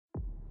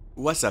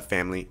What's up,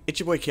 family?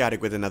 It's your boy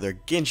Chaotic with another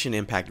Genshin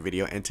Impact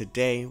video, and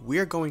today we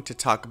are going to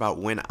talk about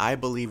when I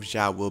believe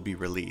Xiao will be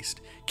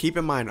released. Keep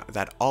in mind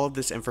that all of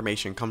this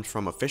information comes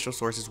from official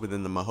sources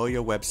within the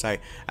miHoYo website,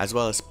 as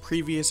well as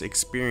previous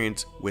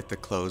experience with the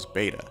closed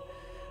beta.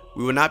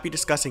 We will not be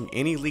discussing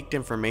any leaked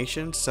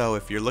information, so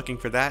if you're looking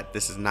for that,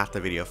 this is not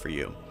the video for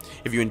you.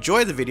 If you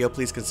enjoyed the video,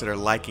 please consider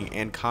liking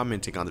and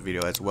commenting on the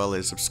video, as well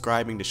as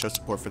subscribing to show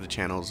support for the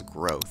channel's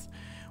growth.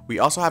 We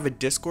also have a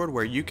Discord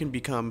where you can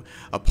become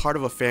a part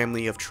of a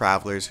family of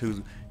travelers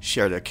who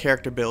share their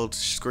character builds,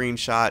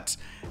 screenshots,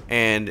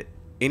 and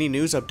any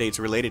news updates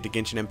related to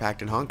Genshin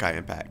Impact and Honkai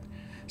Impact.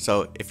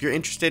 So if you're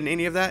interested in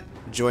any of that,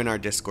 join our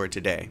Discord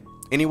today.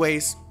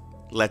 Anyways,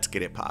 let's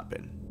get it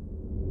poppin'.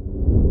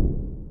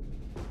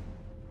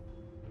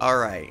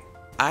 Alright,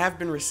 I have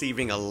been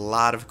receiving a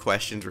lot of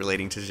questions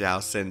relating to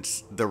Xiao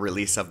since the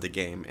release of the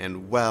game,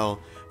 and well,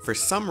 for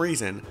some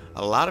reason,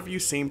 a lot of you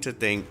seem to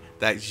think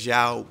that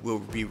Xiao will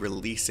be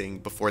releasing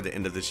before the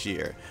end of this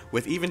year,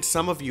 with even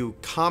some of you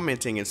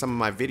commenting in some of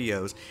my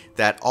videos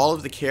that all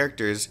of the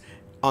characters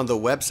on the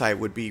website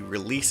would be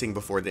releasing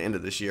before the end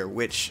of this year,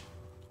 which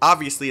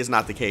obviously is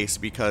not the case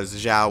because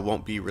Xiao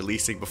won't be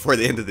releasing before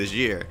the end of this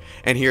year,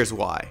 and here's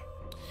why.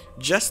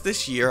 Just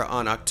this year,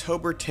 on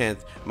October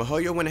 10th,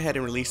 miHoYo went ahead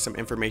and released some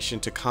information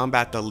to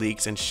combat the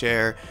leaks and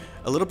share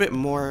a little bit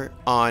more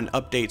on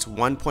updates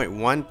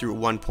 1.1 through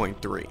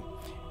 1.3.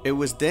 It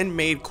was then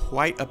made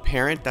quite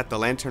apparent that the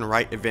Lantern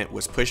Rite event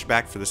was pushed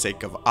back for the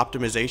sake of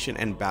optimization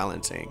and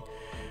balancing.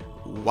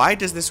 Why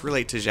does this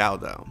relate to Xiao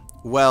though?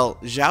 Well,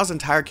 Xiao's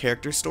entire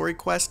character story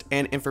quest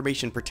and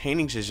information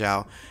pertaining to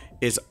Xiao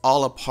is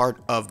all a part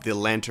of the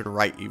Lantern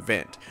Rite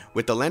event,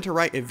 with the Lantern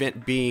Rite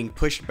event being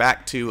pushed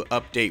back to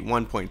update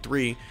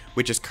 1.3,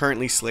 which is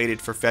currently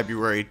slated for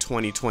February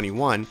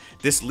 2021.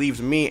 This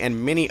leaves me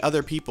and many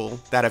other people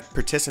that have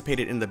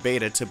participated in the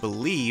beta to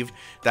believe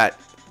that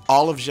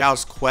all of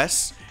Xiao's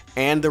quests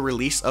and the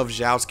release of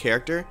Xiao's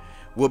character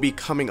will be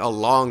coming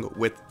along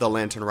with the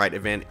Lantern Rite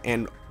event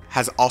and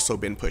has also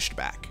been pushed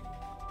back.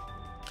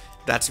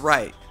 That's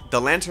right,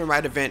 the Lantern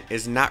Rite event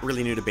is not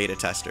really new to beta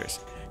testers.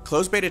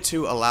 Closed Beta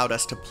 2 allowed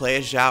us to play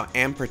as Xiao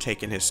and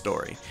partake in his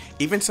story.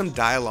 Even some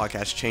dialogue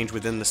has changed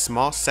within the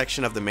small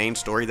section of the main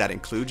story that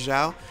includes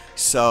Xiao,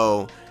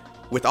 so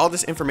with all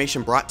this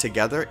information brought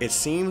together, it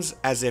seems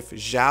as if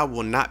Xiao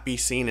will not be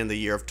seen in the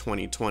year of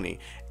 2020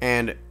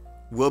 and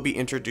will be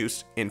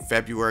introduced in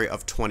February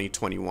of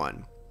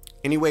 2021.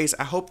 Anyways,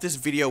 I hope this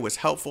video was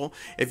helpful.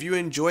 If you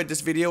enjoyed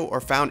this video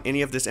or found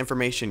any of this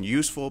information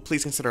useful,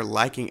 please consider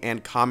liking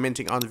and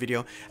commenting on the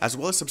video, as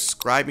well as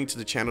subscribing to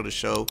the channel to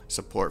show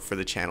support for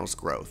the channel's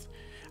growth.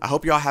 I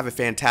hope you all have a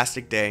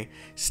fantastic day.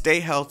 Stay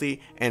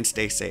healthy and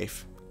stay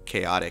safe.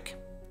 Chaotic.